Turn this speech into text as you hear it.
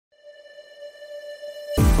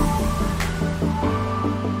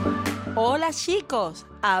Hola chicos,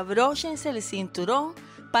 abróchense el cinturón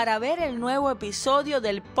para ver el nuevo episodio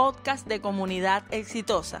del podcast de Comunidad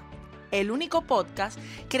Exitosa, el único podcast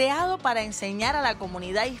creado para enseñar a la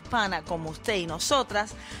comunidad hispana como usted y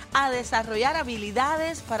nosotras a desarrollar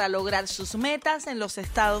habilidades para lograr sus metas en los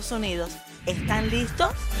Estados Unidos. ¿Están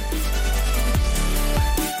listos?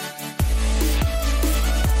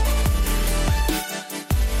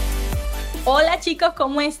 Hola chicos,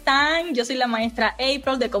 ¿cómo están? Yo soy la maestra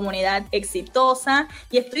April de Comunidad Exitosa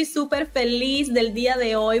y estoy súper feliz del día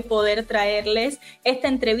de hoy poder traerles esta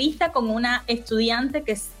entrevista con una estudiante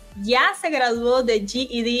que ya se graduó de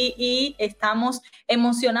GED y estamos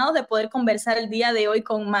emocionados de poder conversar el día de hoy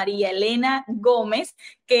con María Elena Gómez,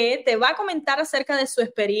 que te va a comentar acerca de su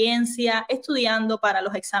experiencia estudiando para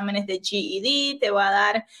los exámenes de GED, te va a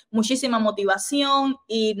dar muchísima motivación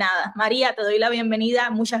y nada. María, te doy la bienvenida.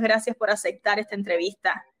 Muchas gracias por aceptar esta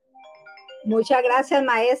entrevista. Muchas gracias,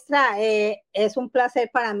 maestra. Es un placer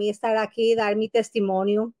para mí estar aquí, dar mi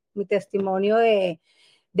testimonio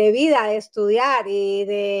de vida, de estudiar y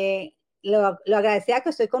de lo agradecida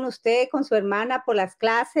que estoy con usted, con su hermana por las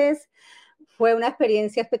clases. Fue una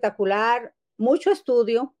experiencia espectacular, mucho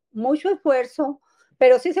estudio, mucho esfuerzo,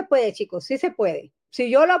 pero sí se puede, chicos, sí se puede. Si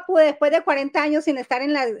yo lo pude después de 40 años sin estar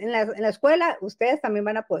en la escuela, ustedes también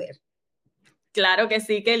van a poder. Claro que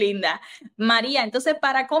sí, qué linda. María, entonces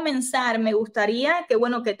para comenzar me gustaría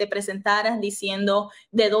que te presentaras diciendo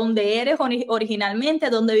de dónde eres originalmente,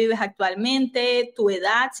 dónde vives actualmente, tu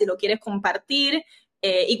edad, si lo quieres compartir,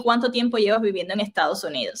 y cuánto tiempo llevas viviendo en Estados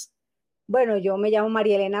Unidos. Bueno, yo me llamo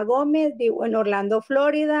María Elena Gómez, vivo en Orlando,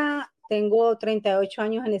 Florida, tengo 38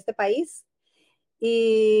 años en este país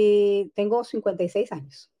y tengo 56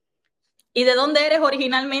 años. ¿Y de dónde eres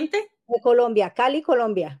originalmente? De Colombia, Cali,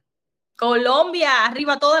 Colombia. Colombia,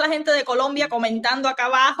 arriba toda la gente de Colombia comentando acá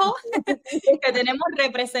abajo que tenemos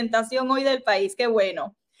representación hoy del país, qué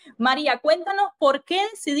bueno. María, cuéntanos por qué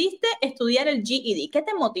decidiste estudiar el GED, ¿qué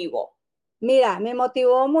te motivó? Mira, me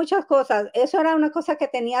motivó muchas cosas. Eso era una cosa que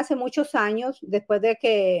tenía hace muchos años, después de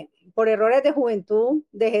que por errores de juventud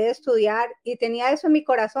dejé de estudiar y tenía eso en mi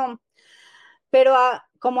corazón. Pero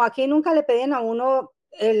como aquí nunca le pedían a uno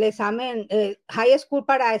el examen high school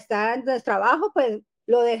para estar en el trabajo, pues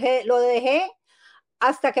lo dejé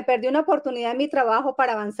hasta que perdí una oportunidad en mi trabajo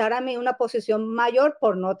para avanzar a mí una posición mayor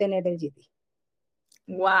por no tener el GED.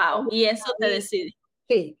 Wow, y eso te decidí.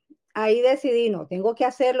 Sí, ahí decidí, no, tengo que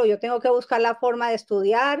hacerlo, yo tengo que buscar la forma de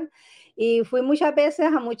estudiar y fui muchas veces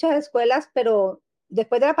a muchas escuelas, pero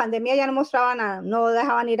después de la pandemia ya no mostraban, no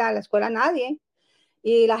dejaban ir a la escuela a nadie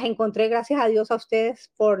y las encontré gracias a Dios a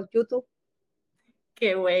ustedes por YouTube.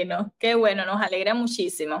 Qué bueno, nos alegra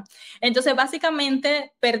muchísimo. Entonces,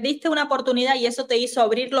 básicamente, perdiste una oportunidad y eso te hizo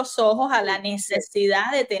abrir los ojos a la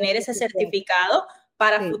necesidad de tener ese certificado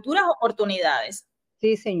para futuras oportunidades.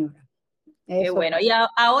 Sí, señora. Qué bueno. Y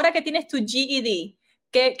ahora que tienes tu GED,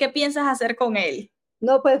 ¿qué piensas hacer con él?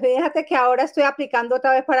 No, pues fíjate que ahora estoy aplicando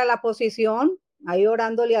otra vez para la posición, ahí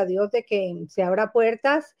orándole a Dios de que se abra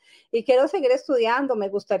puertas y quiero seguir estudiando. Me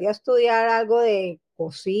gustaría estudiar algo de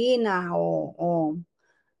cocina o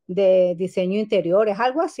de diseño interiores,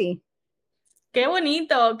 algo así. Qué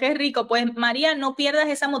bonito, qué rico. Pues María, no pierdas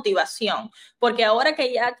esa motivación, porque ahora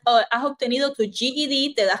que ya has obtenido tu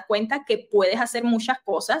GED, te das cuenta que puedes hacer muchas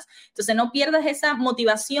cosas. Entonces no pierdas esa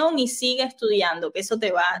motivación y sigue estudiando, que eso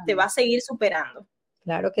te va a seguir superando.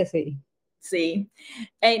 Claro que sí. Sí.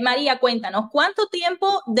 María, cuéntanos, ¿cuánto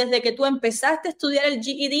tiempo desde que tú empezaste a estudiar el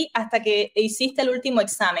GED hasta que hiciste el último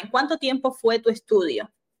examen? ¿Cuánto tiempo fue tu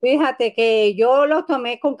estudio? Fíjate que yo lo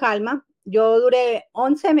tomé con calma. Yo duré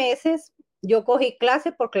 11 meses. Yo cogí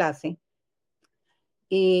clase por clase.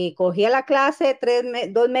 Y cogía la clase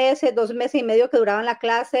 2 meses, 2 meses y medio que duraban la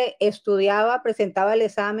clase, estudiaba, presentaba el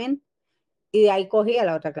examen y de ahí cogía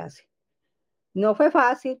la otra clase. No fue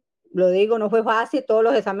fácil, lo digo, no fue fácil. Todos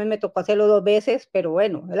los exámenes me tocó hacerlo 2 veces, pero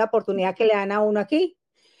bueno, es la oportunidad que le dan a uno aquí.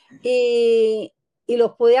 Y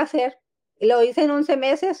los pude hacer. Lo hice en 11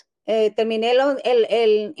 meses. Terminé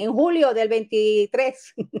en julio del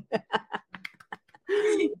 23.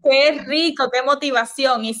 Qué rico, qué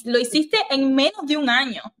motivación. Y lo hiciste en menos de un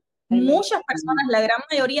año. Muchas personas, la gran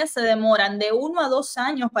mayoría, se demoran de 1 a 2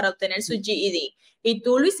 años para obtener su GED. Y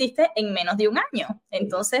tú lo hiciste en menos de un año.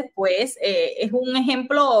 Entonces, pues, es un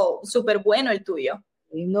ejemplo súper bueno el tuyo.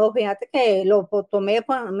 No, fíjate que lo tomé,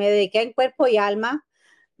 me dediqué en cuerpo y alma.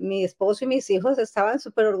 Mi esposo y mis hijos estaban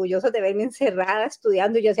súper orgullosos de verme encerrada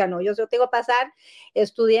estudiando. Y yo decía, no, yo tengo que pasar.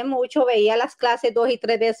 Estudié mucho, veía las clases 2 y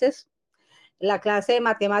 3 veces. La clase de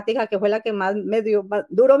matemática, que fue la que más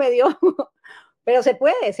duro me dio. Pero se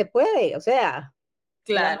puede, o sea.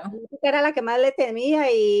 La Claro. matemática era la que más le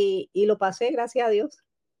temía y lo pasé, gracias a Dios.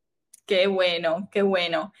 Qué bueno, qué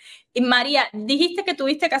bueno. Y María, dijiste que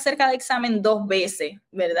tuviste que hacer cada examen 2 veces,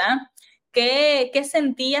 ¿verdad? ¿Qué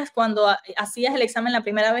sentías cuando hacías el examen la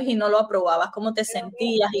primera vez y no lo aprobabas? ¿Cómo te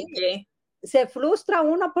sentías y qué? Se frustra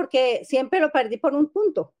uno porque siempre lo perdí por un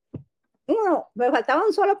punto. Me faltaba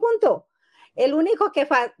un solo punto. El único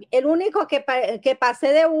que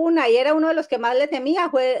pasé de una y era uno de los que más le temía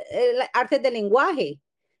fue el artes del lenguaje.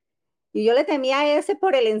 Y yo le temía a ese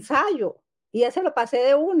por el ensayo. Y ese lo pasé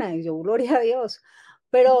de una. Y yo, gloria a Dios.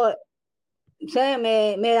 Pero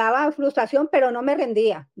me daba frustración, pero no me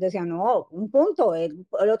rendía. Decía, no, un punto, el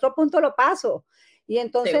otro punto lo paso. Y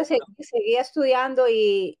entonces Seguro. seguía estudiando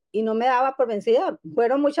y no me daba por vencida.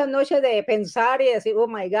 Fueron muchas noches de pensar y decir, oh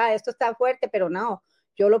my God, esto está fuerte, pero no,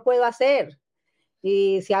 yo lo puedo hacer.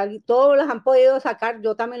 Y si todos los han podido sacar,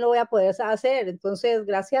 yo también lo voy a poder hacer. Entonces,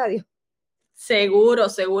 gracias a Dios. Seguro,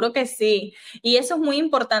 seguro que sí. Y eso es muy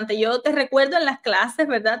importante. Yo te recuerdo en las clases,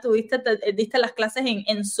 ¿verdad? Diste las clases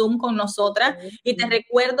en Zoom con nosotras y te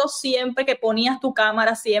recuerdo siempre que ponías tu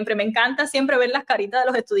cámara siempre. Me encanta siempre ver las caritas de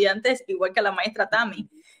los estudiantes, igual que a la maestra Tami.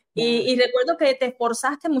 Y recuerdo que te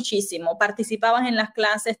esforzaste muchísimo, participabas en las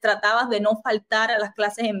clases, tratabas de no faltar a las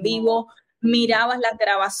clases en vivo, mirabas las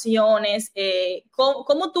grabaciones.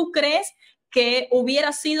 ¿Cómo tú crees que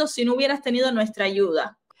hubiera sido si no hubieras tenido nuestra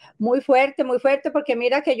ayuda? Muy fuerte, porque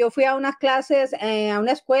mira que yo fui a unas clases, a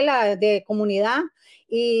una escuela de comunidad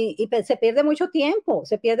y se pierde mucho tiempo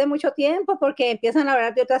porque empiezan a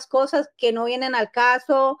hablar de otras cosas que no vienen al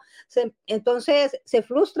caso, entonces se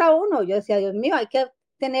frustra uno. Yo decía, Dios mío, hay que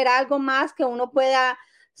tener algo más que uno pueda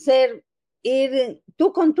ser, ir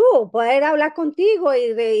tú con tú, poder hablar contigo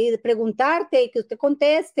y preguntarte y que usted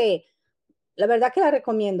conteste. La verdad que la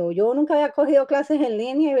recomiendo. Yo nunca había cogido clases en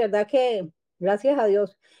línea y verdad que, gracias a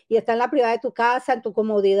Dios, y está en la privada de tu casa, en tu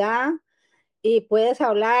comodidad, y puedes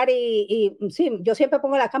hablar y sí, yo siempre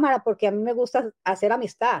pongo la cámara porque a mí me gusta hacer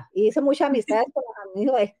amistad, y hice muchas amistades con los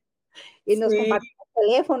amigos y nos Sí. compartimos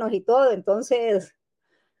teléfonos y todo, entonces,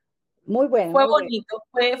 muy bueno, Fue muy bueno. bonito,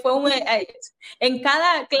 en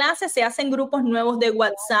cada clase se hacen grupos nuevos de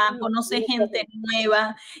WhatsApp, conoces gente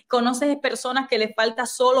nueva, conoces personas que les falta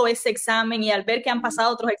solo ese examen y al ver que han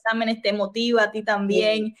pasado otros exámenes te motiva a ti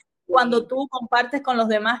también. Cuando tú compartes con los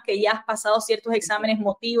demás que ya has pasado ciertos exámenes,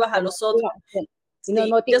 motivas a los otros. Y nos Sí,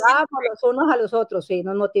 yo motivábamos los unos a los otros, sí,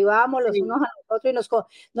 nos motivábamos los sí. unos a los otros y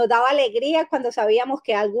nos daba alegría cuando sabíamos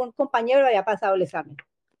que algún compañero había pasado el examen.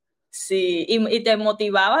 Sí, y te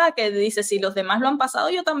motivaba a que dices, si los demás lo han pasado,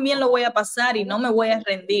 yo también lo voy a pasar y no me voy a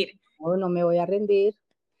rendir. No me voy a rendir. Y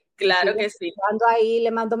Claro sigo que sí. estando ahí,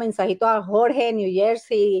 le mando mensajito a Jorge en New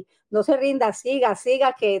Jersey, no se rinda, siga,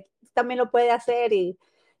 que también lo puede hacer. Y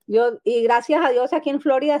gracias a Dios aquí en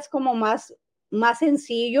Florida es como más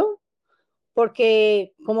sencillo,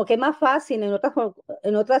 porque como que es más fácil, en otros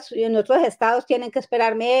estados tienen que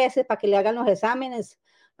esperar meses para que le hagan los exámenes.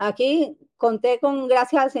 Aquí conté con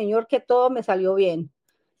gracias al Señor que todo me salió bien.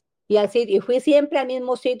 Y fui siempre al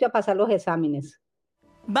mismo sitio a pasar los exámenes.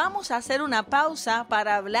 Vamos a hacer una pausa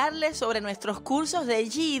para hablarles sobre nuestros cursos de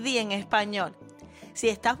GED en español. Si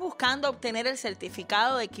estás buscando obtener el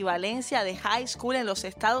certificado de equivalencia de high school en los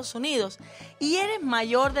Estados Unidos y eres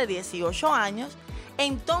mayor de 18 años,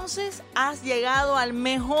 entonces has llegado al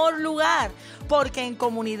mejor lugar, porque en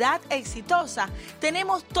Comunidad Exitosa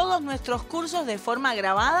tenemos todos nuestros cursos de forma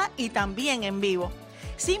grabada y también en vivo.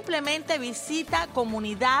 Simplemente visita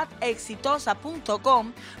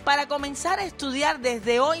comunidadexitosa.com para comenzar a estudiar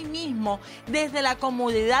desde hoy mismo, desde la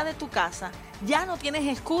comodidad de tu casa. Ya no tienes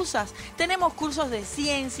excusas. Tenemos cursos de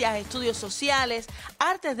ciencias, estudios sociales,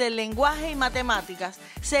 artes del lenguaje y matemáticas.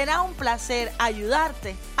 Será un placer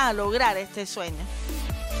ayudarte a lograr este sueño.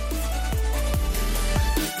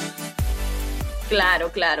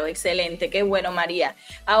 Claro, claro, excelente, qué bueno, María.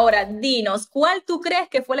 Ahora, dinos, ¿cuál tú crees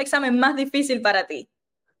que fue el examen más difícil para ti?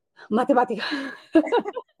 Matemática.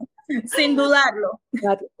 Sin dudarlo.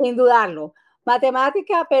 Sin dudarlo.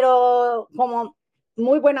 Matemática, pero como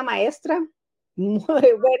muy buena maestra, muy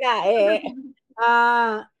buena,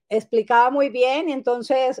 explicaba muy bien,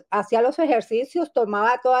 entonces hacía los ejercicios,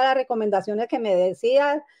 tomaba todas las recomendaciones que me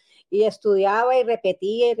decía y estudiaba y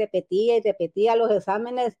repetía los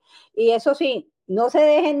exámenes. Y eso sí, no se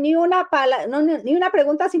dejen ni una ni una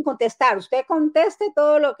pregunta sin contestar. Usted conteste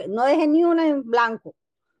todo lo que, no deje ni una en blanco.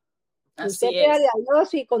 Usted Así pida es. a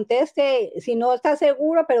Dios y conteste, si no está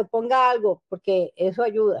seguro, pero ponga algo, porque eso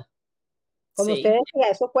ayuda. Como usted Sí.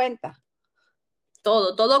 decía, eso cuenta.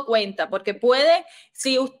 Todo cuenta, porque puede,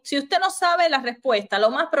 si usted no sabe la respuesta,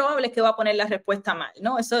 lo más probable es que va a poner la respuesta mal,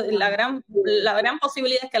 ¿no? Eso es la gran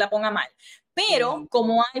posibilidad es que la ponga mal. Pero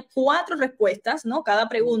como hay 4 respuestas, ¿no? Cada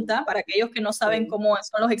pregunta, para aquellos que no saben cómo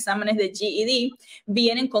son los exámenes de GED,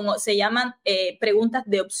 vienen como, se llaman preguntas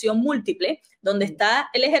de opción múltiple, donde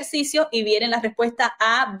está el ejercicio y vienen las respuestas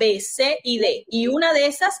A, B, C y D. Y una de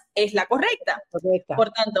esas es la correcta.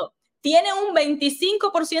 Por tanto, tiene un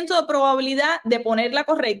 25% de probabilidad de ponerla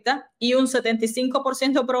correcta y un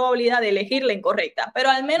 75% de probabilidad de elegir la incorrecta, pero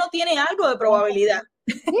al menos tiene algo de probabilidad.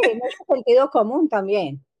 Sí, mucho sentido común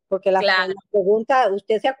también, porque la pregunta,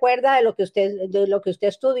 usted se acuerda de lo que usted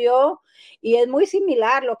estudió y es muy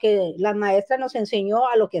similar lo que la maestra nos enseñó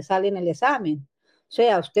a lo que sale en el examen. O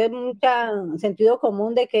sea, usted mucho sentido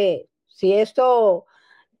común de que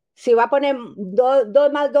si va a poner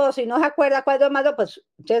 2 más 2 y no se acuerda cuál es 2 más 2, pues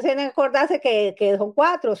usted tiene que acordarse que son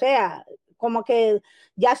 4, o sea, como que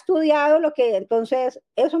ya ha estudiado entonces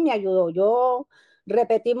eso me ayudó. Yo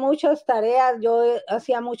repetí muchas tareas, yo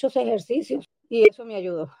hacía muchos ejercicios y eso me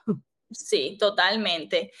ayudó. Sí,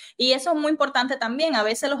 totalmente. Y eso es muy importante también. A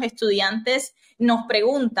veces los estudiantes nos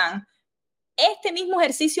preguntan, ¿este mismo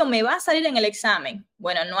ejercicio me va a salir en el examen?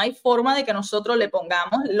 Bueno, no hay forma de que nosotros le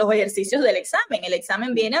pongamos los ejercicios del examen. El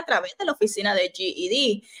examen viene a través de la oficina de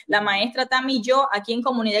GED. La maestra Tami y yo aquí en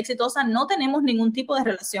Comunidad Exitosa no tenemos ningún tipo de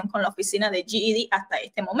relación con la oficina de GED hasta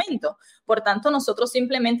este momento. Por tanto, nosotros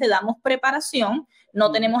simplemente damos preparación,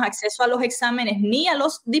 no tenemos acceso a los exámenes ni a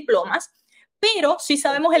los diplomas, pero sí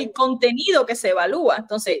sabemos el contenido que se evalúa.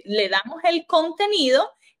 Entonces, le damos el contenido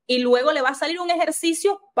y luego le va a salir un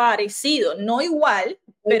ejercicio parecido, no igual,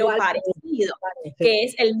 pero parecido, que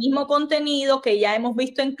es el mismo contenido que ya hemos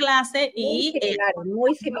visto en clase y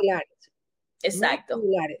muy similares. Exacto. Muy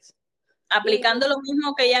similares. Aplicando lo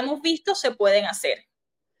mismo que ya hemos visto, se pueden hacer.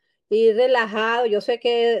 Y relajado, yo sé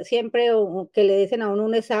que siempre que le dicen a uno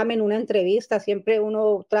un examen, una entrevista, siempre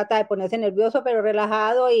uno trata de ponerse nervioso, pero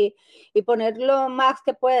relajado y poner lo más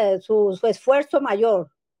que puede, su esfuerzo mayor,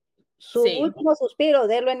 su último suspiro,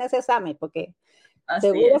 délo en ese examen, porque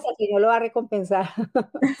seguro que el Señor lo va a recompensar.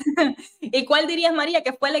 ¿Y cuál dirías, María,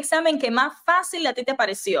 que fue el examen que más fácil a ti te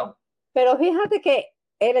pareció? Pero fíjate que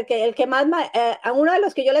el que más, a uno de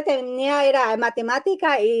los que yo le tenía era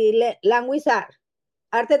matemática y language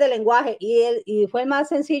artes de lenguaje, y fue el más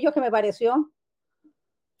sencillo que me pareció.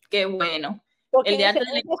 Qué bueno. Porque es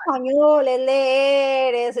español, es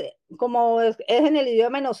leer, es en el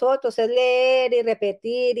idioma de nosotros, es leer y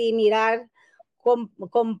repetir y mirar,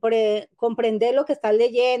 comprender lo que estás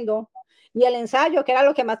leyendo. Y el ensayo, que era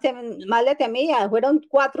lo que más le temía, fueron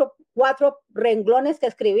cuatro renglones que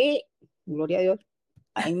escribí. Gloria a Dios,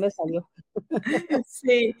 ahí me salió.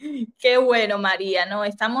 Sí, qué bueno, María, ¿no?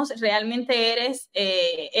 Realmente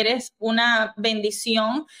eres una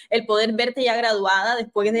bendición el poder verte ya graduada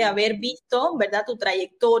después de haber visto, ¿verdad? Tu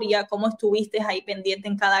trayectoria, cómo estuviste ahí pendiente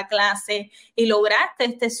en cada clase y lograste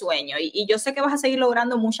este sueño. Y yo sé que vas a seguir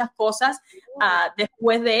logrando muchas cosas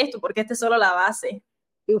después de esto, porque esta es solo la base.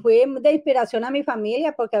 Y fui de inspiración a mi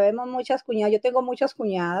familia, porque vemos muchas cuñadas, yo tengo muchas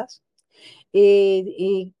cuñadas,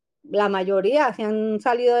 y la mayoría se han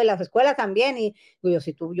salido de las escuelas también, y yo,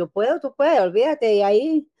 si yo puedo, tú puedes, olvídate, y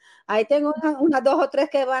ahí tengo unas 2 o 3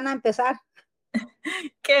 que van a empezar.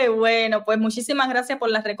 Qué bueno, pues muchísimas gracias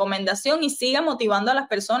por la recomendación y siga motivando a las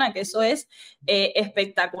personas, que eso es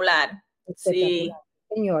espectacular. Sí,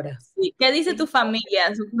 señora. Sí. ¿Qué dice tu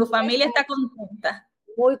familia? ¿Tu familia está contenta?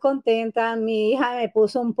 Muy contenta. Mi hija me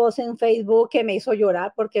puso un post en Facebook que me hizo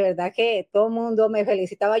llorar, porque verdad que todo el mundo me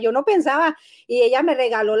felicitaba. Yo no pensaba, y ella me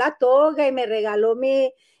regaló la toga y me regaló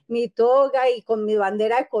mi toga y con mi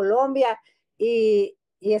bandera de Colombia, y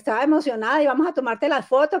estaba emocionada, y vamos a tomarte las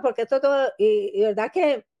fotos porque esto todo, y verdad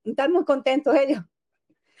que están muy contentos ellos.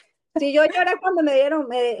 Si yo lloré cuando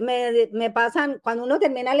me pasan, cuando uno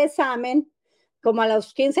termina el examen, como a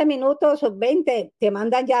los 15 minutos o 20, te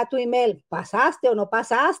mandan ya tu email, ¿pasaste o no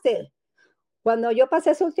pasaste? Cuando yo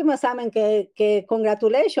pasé ese último examen, que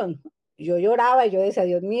congratulations, yo lloraba y yo decía,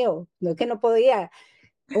 Dios mío, no es que no podía,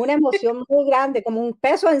 una emoción muy grande, como un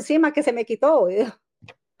peso encima que se me quitó.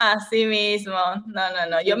 Así mismo,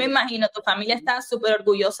 no. Yo me imagino, tu familia está súper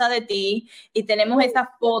orgullosa de ti y tenemos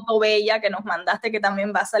esa foto bella que nos mandaste que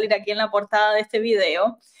también va a salir aquí en la portada de este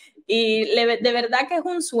video. Y de verdad que es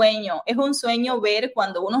un sueño ver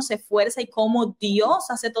cuando uno se esfuerza y cómo Dios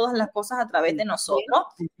hace todas las cosas a través de nosotros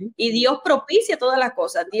y Dios propicia todas las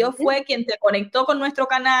cosas. Dios fue quien te conectó con nuestro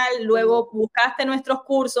canal, luego buscaste nuestros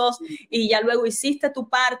cursos y ya luego hiciste tu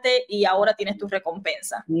parte y ahora tienes tu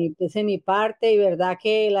recompensa. Hice mi parte y verdad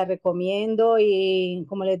que la recomiendo, y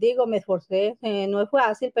como les digo, me esforcé, no es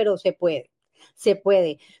fácil, pero se puede. se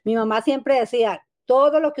puede. Mi mamá siempre decía,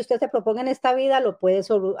 todo lo que usted se proponga en esta vida lo puede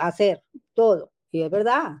hacer, todo. Y es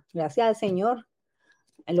verdad, gracias al Señor.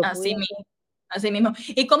 Lo Así pude mismo. Así mismo.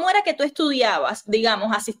 ¿Y cómo era que tú estudiabas?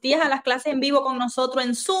 Digamos, asistías a las clases en vivo con nosotros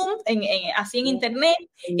en Zoom, así en internet,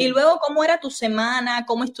 y hacer. luego, ¿cómo era tu semana?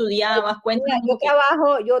 ¿Cómo estudiabas? Mira, Cuéntame un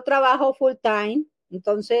poquito. yo trabajo full time,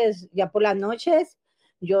 entonces ya por las noches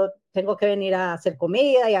yo tengo que venir a hacer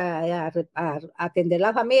comida y a atender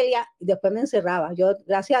la familia y después me encerraba. Yo,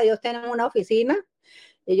 gracias a Dios, tenemos una oficina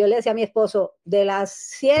y yo le decía a mi esposo, de las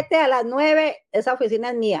 7 a las 9, esa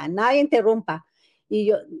oficina es mía, nadie interrumpa. Y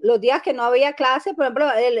yo, los días que no había clase, por ejemplo,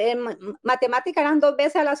 matemática eran 2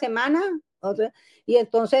 veces a la semana, y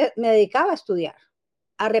entonces me dedicaba a estudiar,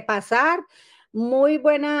 a repasar. Muy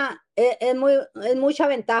buena, es mucha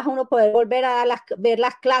ventaja uno poder volver a ver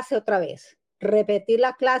las clases otra vez, repetir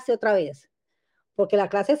la clase otra vez, porque las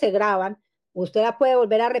clases se graban, usted la puede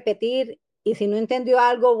volver a repetir y si no entendió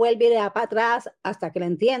algo, vuelve y le da para atrás hasta que la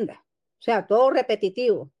entienda. O sea, todo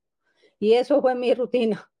repetitivo. Y eso fue mi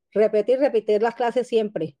rutina, repetir las clases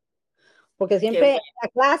siempre, porque Qué siempre en bueno. la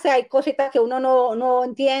clase hay cositas que uno no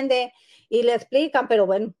entiende y le explican, pero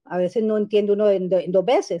bueno, a veces no entiende uno en 2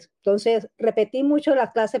 veces. Entonces, repetí mucho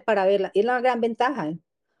las clases para verlas y es la gran ventaja. ¿Eh?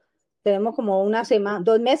 Tenemos como una semana,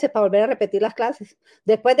 2 meses para volver a repetir las clases.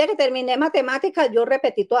 Después de que terminé matemáticas, yo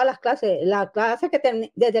repetí todas las clases, la clase que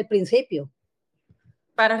terminé desde el principio.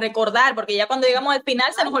 Para recordar, porque ya cuando llegamos al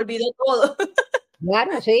final se nos olvidó todo.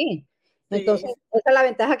 Claro, sí. Sí, Entonces, esa es la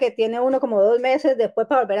ventaja que tiene uno como 2 meses después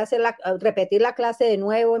para volver a repetir la clase de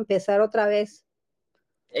nuevo, empezar otra vez.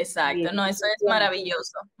 Y exacto. No, eso es funciona,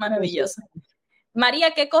 maravilloso, funciona. maravilloso.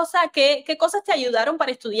 María, ¿qué cosas te ayudaron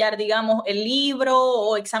para estudiar, digamos, el libro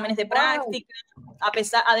o exámenes de Wow, práctica,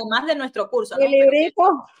 además de nuestro curso, mi ¿no? Pero ¿qué?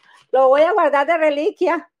 librito lo voy a guardar de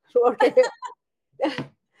reliquia, porque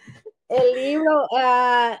el libro,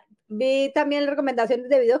 vi también recomendaciones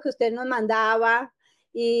de videos que usted nos mandaba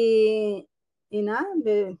y nada,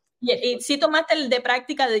 Y sí tomaste el de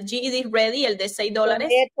práctica de GED Ready, el de $6.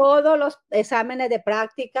 tomé todos los exámenes de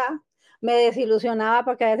práctica, me desilusionaba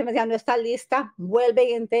porque a veces me decían, no está lista, vuelve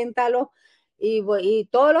y inténtalo. Y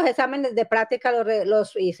todos los exámenes de práctica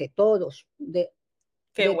los hice, todos,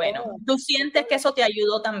 Qué de bueno. todo, ¿Tú sientes que eso te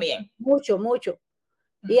ayudó también? mucho, mucho.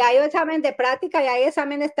 Y hay exámenes de práctica y hay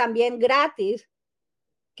exámenes también gratis,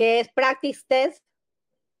 que es Practice Test,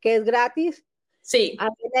 que es gratis. Sí,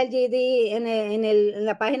 Aquí en el GD, en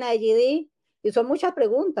la página de GD, y son muchas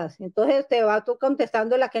preguntas. Entonces te va tú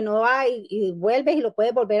contestando la que no va y vuelves y lo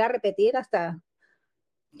puedes volver a repetir hasta.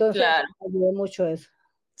 Entonces, claro. ayudó mucho eso.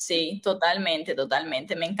 Sí, totalmente,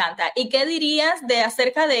 totalmente, me encanta. ¿Y qué dirías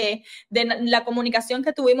acerca de la comunicación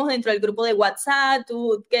que tuvimos dentro del grupo de WhatsApp?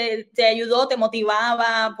 ¿Que te ayudó, te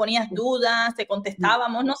motivaba, ponías dudas, te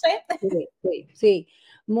contestábamos, no sé? Sí, sí, sí.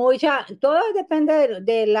 Todo depende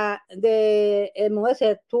el modo de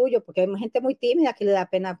ser tuyo, porque hay gente muy tímida que le da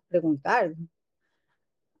pena preguntar.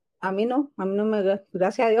 A mí no me,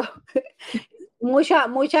 gracias a Dios.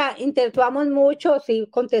 Interactuamos mucho, sí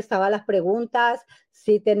contestaba las preguntas,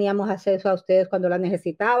 sí teníamos acceso a ustedes cuando las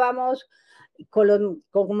necesitábamos.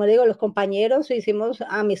 Como digo, los compañeros hicimos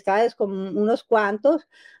amistades con unos cuantos,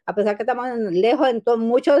 a pesar que estamos lejos en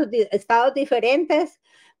muchos estados diferentes,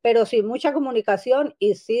 pero sí mucha comunicación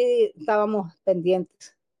y sí estábamos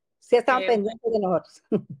pendientes. Sí estaban Qué bueno. pendientes de nosotros.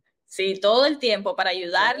 Sí, todo el tiempo para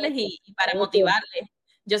ayudarles y para Todo el tiempo, motivarles.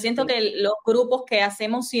 Yo siento sí. que los grupos que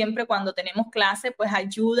hacemos siempre cuando tenemos clase, pues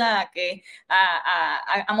ayuda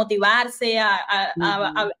a motivarse, a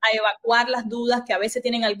evacuar las dudas que a veces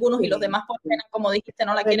tienen algunos y los Sí, demás por sí. pena, como dijiste,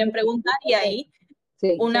 no la quieren preguntar y ahí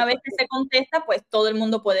Sí, una vez que se contesta, pues todo el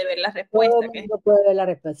mundo puede ver la todo respuesta. el mundo puede ver la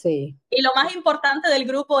respuesta, sí. Y lo más importante del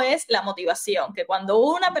grupo es la motivación, que cuando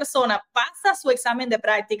una persona pasa su examen de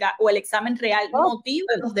práctica o el examen real, ¿No?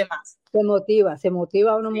 motiva a los demás. Se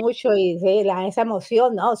motiva uno Sí, mucho y sí, esa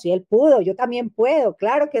emoción, no, si él pudo, yo también puedo,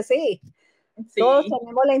 claro que sí. Todos sí,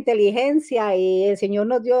 tenemos la inteligencia y el Señor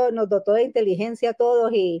nos dotó de inteligencia a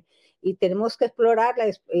todos y tenemos que explorarla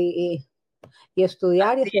y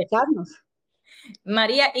estudiar y así es. esforzarnos.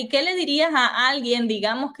 María, ¿y qué le dirías a alguien,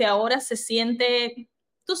 digamos, que ahora se siente,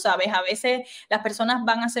 tú sabes, a veces las personas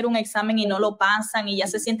van a hacer un examen y no lo pasan y ya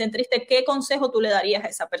se sienten tristes? ¿Qué consejo tú le darías a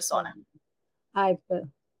esa persona? Ay,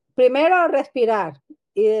 primero respirar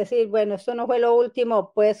y decir, bueno, esto no fue lo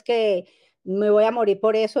último, pues que me voy a morir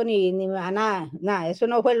por eso, ni nada, nada, eso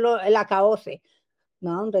no fue el acabose.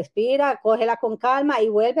 No, respira, cógela con calma y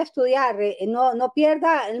vuelve a estudiar. No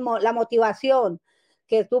pierda la motivación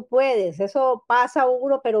que tú puedes. Eso pasa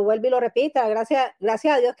uno, pero vuelve y lo repita. Gracias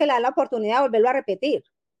a Dios que le da la oportunidad de volverlo a repetir.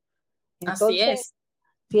 Así Entonces, es.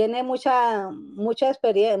 tiene mucha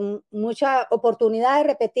experiencia, mucha oportunidad de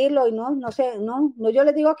repetirlo y no sé, no, yo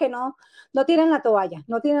les digo que no tiren la toalla,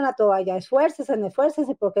 no tiren la toalla,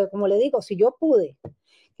 esfuércense, porque como le digo, si yo pude,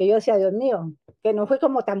 que yo decía, Dios mío, que no fui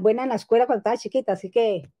como tan buena en la escuela cuando estaba chiquita, así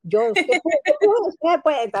que usted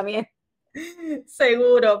puede también.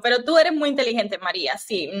 Seguro, pero tú eres muy inteligente, María,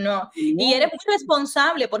 sí, no. Y No, eres muy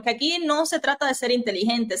responsable, porque aquí no se trata de ser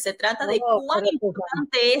inteligente, se trata de no, cuán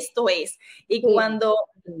importante esto es. Y sí, cuando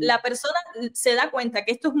sí, la persona se da cuenta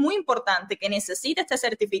que esto es muy importante, que necesita este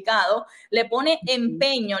certificado, le pone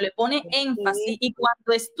empeño, le pone énfasis, sí, y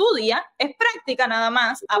cuando estudia, es práctica nada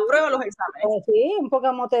más, aprueba los exámenes. sí, porque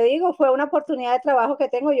como te digo, fue una oportunidad de trabajo que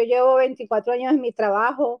tengo. Yo llevo 24 años en mi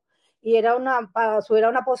trabajo y era para subir a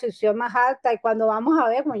una posición más alta. Y cuando vamos a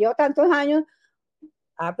ver, como llevo tantos años,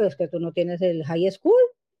 pero es que tú no tienes el high school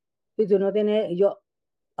y tú no tienes,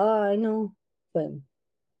 ay, no, pues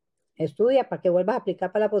estudia para que vuelvas a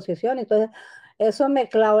aplicar para la posición. Entonces, eso me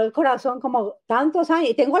clavó el corazón como tantos años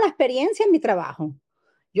y tengo la experiencia en mi trabajo.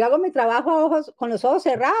 Yo hago mi trabajo con los ojos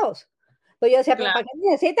cerrados. Pues yo decía, pero Claro, ¿para qué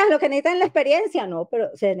necesitas? Lo que necesitas es la experiencia. No, pero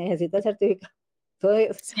se necesita el certificado.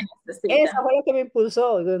 Entonces, se eso necesita. fue lo que me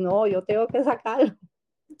impulsó. No, yo tengo que sacarlo.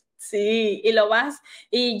 Sí,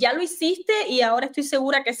 y ya lo hiciste y ahora estoy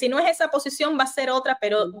segura que si no es esa posición va a ser otra,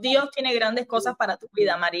 pero Dios tiene grandes cosas para tu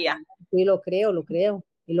vida, María. Sí, lo creo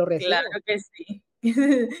y lo Claro recibo. que sí.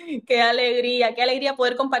 Qué alegría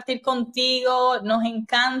poder compartir contigo. Nos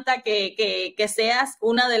encanta que seas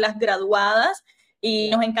una de las graduadas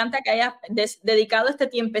y nos encanta que hayas dedicado este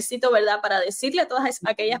tiempecito, ¿verdad? Para decirle a todas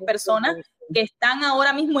aquellas personas que están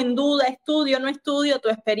ahora mismo en duda, estudio, no estudio, tu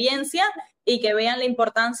experiencia y que vean la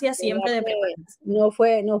importancia siempre de prepararse. No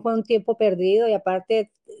fue un tiempo perdido y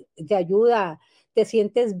aparte te ayuda, te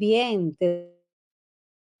sientes bien, que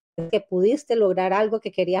pudiste lograr algo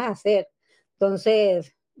que querías hacer.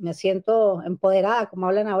 Entonces, me siento empoderada, como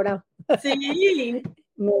hablan ahora. Sí,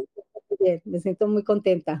 Me siento muy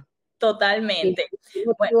contenta. Y totalmente.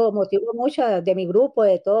 Bueno, motivo mucho de mi grupo,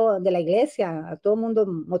 de todo, de la iglesia, a todo el mundo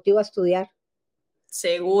motivo a estudiar.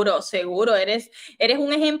 seguro, seguro, eres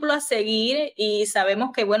un ejemplo a seguir y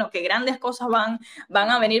sabemos que, bueno, que grandes cosas van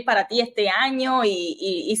a venir para ti este año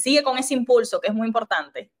y sigue con ese impulso que es muy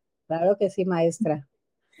importante. Claro que sí, maestra.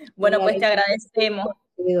 Y Bueno, pues te agradecemos.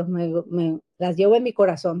 las llevo en mi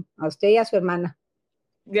corazón, a usted y a su hermana.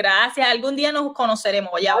 Gracias. Algún día nos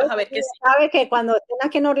conoceremos, ya vas a ver que sí. Sabe que cuando estén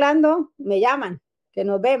aquí en Orlando, me llaman, que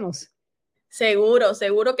nos vemos. Seguro,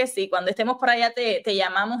 seguro que sí. Cuando estemos por allá te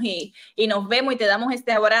llamamos y nos vemos y te damos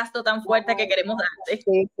este abrazo tan fuerte que queremos darte.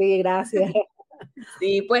 Sí, sí, gracias.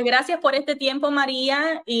 Sí, pues gracias por este tiempo,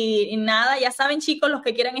 María. Y nada, ya saben, chicos, los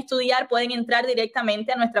que quieran estudiar pueden entrar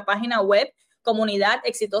directamente a nuestra página web,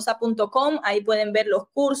 comunidadexitosa.com. Ahí pueden ver los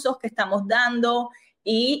cursos que estamos dando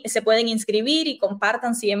y se pueden inscribir y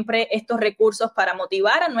compartan siempre estos recursos para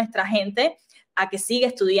motivar a nuestra gente a que siga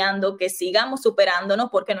estudiando, que sigamos superándonos,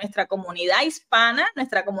 porque nuestra comunidad hispana,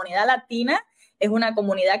 nuestra comunidad latina, es una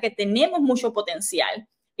comunidad que tenemos mucho potencial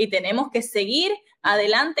y tenemos que seguir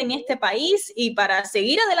adelante en este país, y para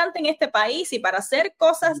seguir adelante en este país y para hacer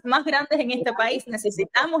cosas más grandes en este país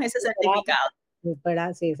necesitamos ese certificado.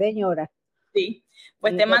 Sí, señora. Sí,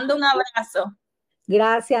 pues te mando un abrazo.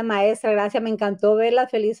 Gracias, maestra, gracias, me encantó verla.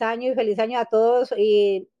 Feliz año y feliz año a todos.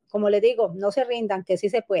 Y como les digo, no se rindan, que sí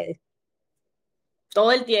se puede.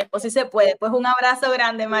 Todo el tiempo, si se puede. Pues un abrazo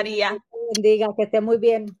grande, María. Bendiga, que esté muy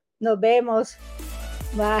bien. Nos vemos.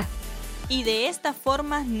 Bye. Y de esta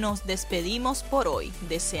forma nos despedimos por hoy,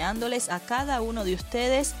 deseándoles a cada uno de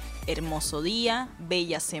ustedes hermoso día,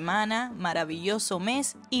 bella semana, maravilloso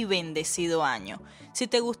mes y bendecido año. Si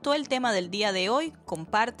te gustó el tema del día de hoy,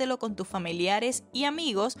 compártelo con tus familiares y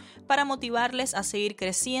amigos para motivarles a seguir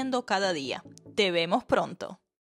creciendo cada día. Te vemos pronto.